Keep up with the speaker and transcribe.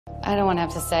I don't want to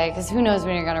have to say, because who knows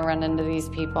when you're going to run into these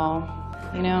people,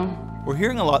 you know? We're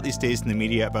hearing a lot these days in the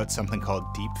media about something called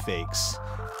deepfakes.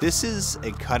 This is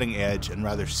a cutting-edge and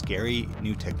rather scary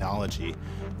new technology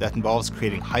that involves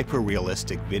creating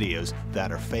hyper-realistic videos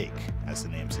that are fake, as the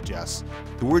name suggests.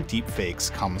 The word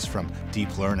deepfakes comes from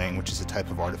deep learning, which is a type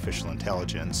of artificial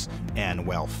intelligence, and,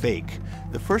 well, fake.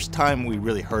 The first time we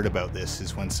really heard about this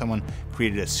is when someone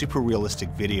created a super-realistic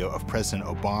video of President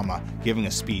Obama giving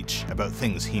a speech about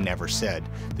things he never said.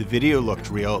 The video looked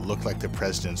real, it looked like the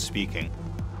president speaking.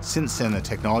 Since then, the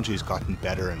technology has gotten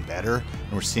better and better,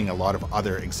 and we're seeing a lot of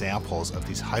other examples of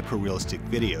these hyper-realistic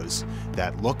videos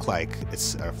that look like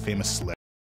it's a famous celebrity.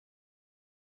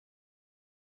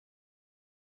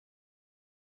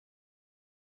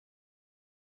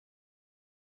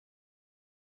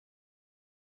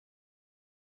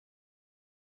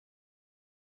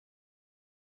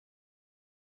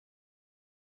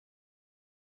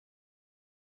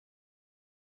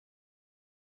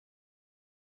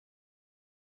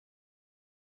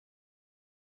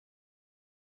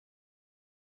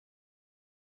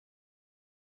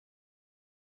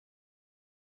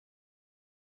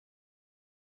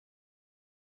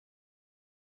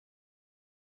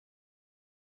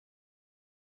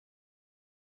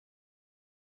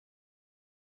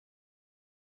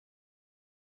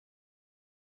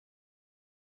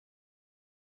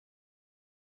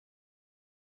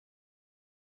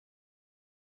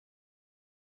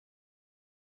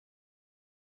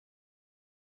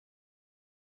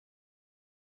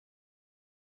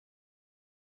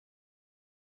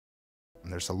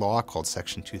 There's a law called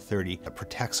Section 230 that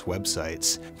protects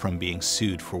websites from being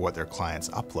sued for what their clients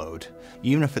upload.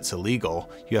 Even if it's illegal,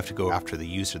 you have to go after the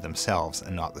user themselves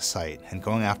and not the site. And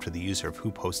going after the user of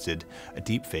who posted a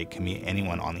deepfake can be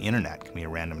anyone on the internet, can be a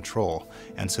random troll.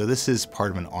 And so this is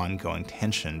part of an ongoing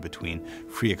tension between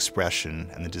free expression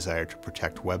and the desire to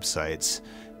protect websites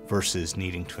versus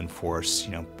needing to enforce,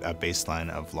 a baseline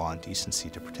of law and decency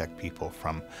to protect people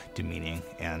from demeaning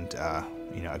and,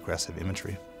 aggressive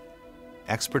imagery.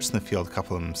 Experts in the field, a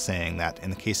couple of them saying that in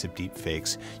the case of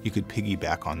deepfakes, you could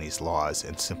piggyback on these laws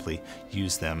and simply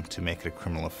use them to make it a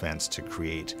criminal offense to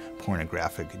create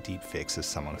pornographic deepfakes of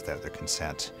someone without their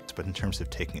consent. But in terms of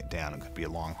taking it down, it could be a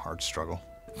long, hard struggle.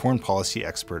 Foreign policy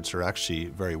experts are actually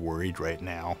very worried right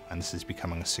now, and this is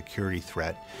becoming a security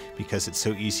threat because it's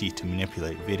so easy to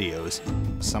manipulate videos.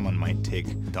 Someone might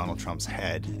take Donald Trump's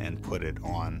head and put it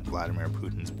on Vladimir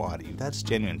Putin's body. That's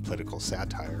genuine political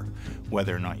satire.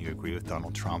 Whether or not you agree with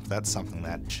Donald Trump, that's something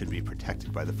that should be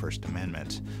protected by the First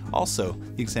Amendment. Also,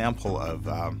 the example of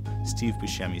Steve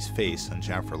Buscemi's face on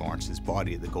Jennifer Lawrence's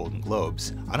body at the Golden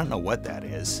Globes, I don't know what that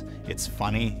is. It's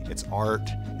funny, it's art,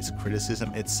 it's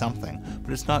criticism, it's something,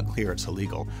 but it's not clear it's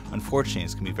illegal. Unfortunately,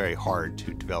 it's going to be very hard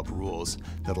to develop rules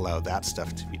that allow that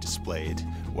stuff to be displayed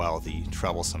while the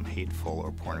troublesome, hateful,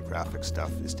 or pornographic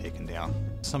stuff is taken down.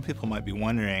 Some people might be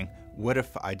wondering, what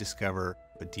if I discover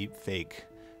a deep fake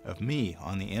of me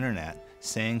on the internet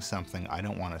saying something I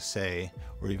don't want to say,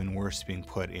 or even worse, being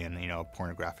put in, a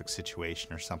pornographic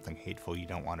situation or something hateful you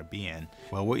don't want to be in?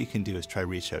 Well, what you can do is try to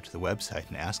reach out to the website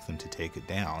and ask them to take it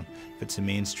down. If it's a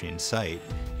mainstream site,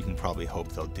 you can probably hope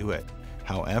they'll do it.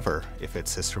 However, if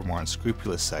it's a sort of more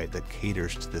unscrupulous site that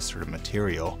caters to this sort of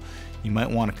material, you might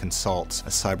want to consult a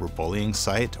cyberbullying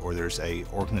site, or there's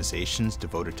organizations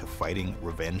devoted to fighting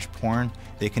revenge porn.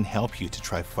 They can help you to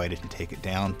try fight it and take it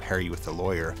down, pair you with a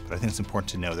lawyer. But I think it's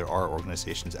important to know there are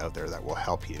organizations out there that will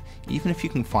help you. Even if you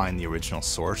can find the original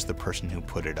source, the person who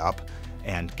put it up,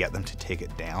 and get them to take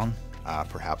it down,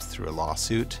 perhaps through a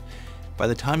lawsuit, by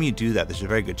the time you do that, there's a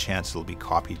very good chance it'll be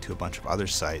copied to a bunch of other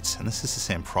sites. And this is the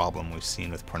same problem we've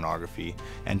seen with pornography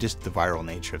and just the viral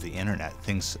nature of the internet.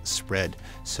 Things spread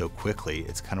so quickly,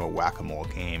 it's kind of a whack-a-mole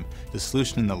game. The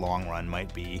solution in the long run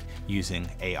might be using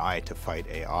AI to fight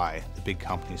AI. The big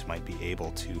companies might be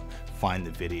able to find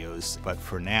the videos, but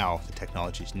for now, the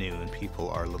technology's new and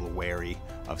people are a little wary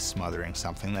of smothering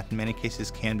something that in many cases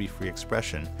can be free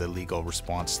expression. The legal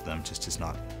response to them just has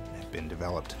not been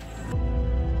developed.